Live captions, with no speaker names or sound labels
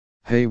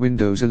Hey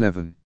Windows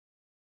 11.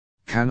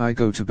 Can I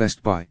go to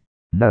Best Buy?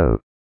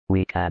 No.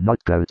 We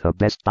cannot go to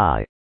Best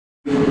Buy.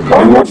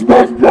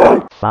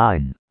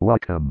 Fine,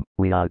 Wacom,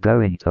 we are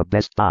going to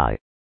Best Buy.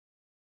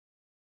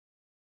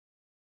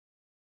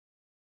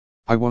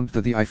 I want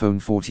the iPhone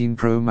 14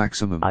 Pro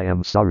Maximum. I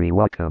am sorry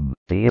Wacom,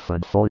 the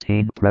iPhone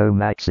 14 Pro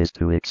Max is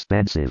too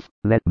expensive.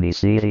 Let me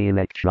see, the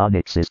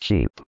electronics is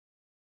cheap.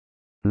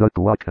 Look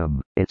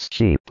Wacom, it's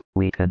cheap.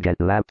 We can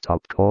get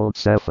laptop called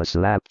Surface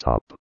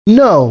Laptop.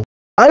 No,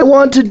 I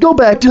want to go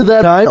back to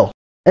that aisle.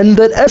 And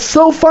that's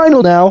so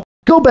final now.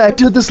 Go back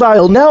to this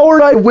aisle now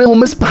or I will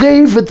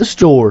misbehave at the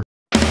store.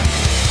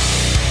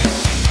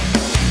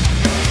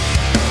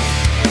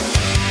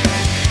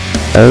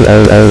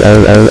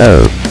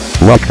 Oh.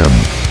 Wacom.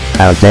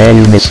 How dare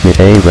you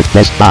misbehave at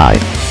Best Buy.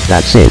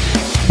 That's it.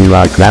 You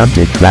are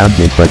grounded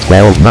for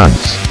 12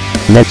 months.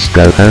 Let's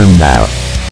go home now.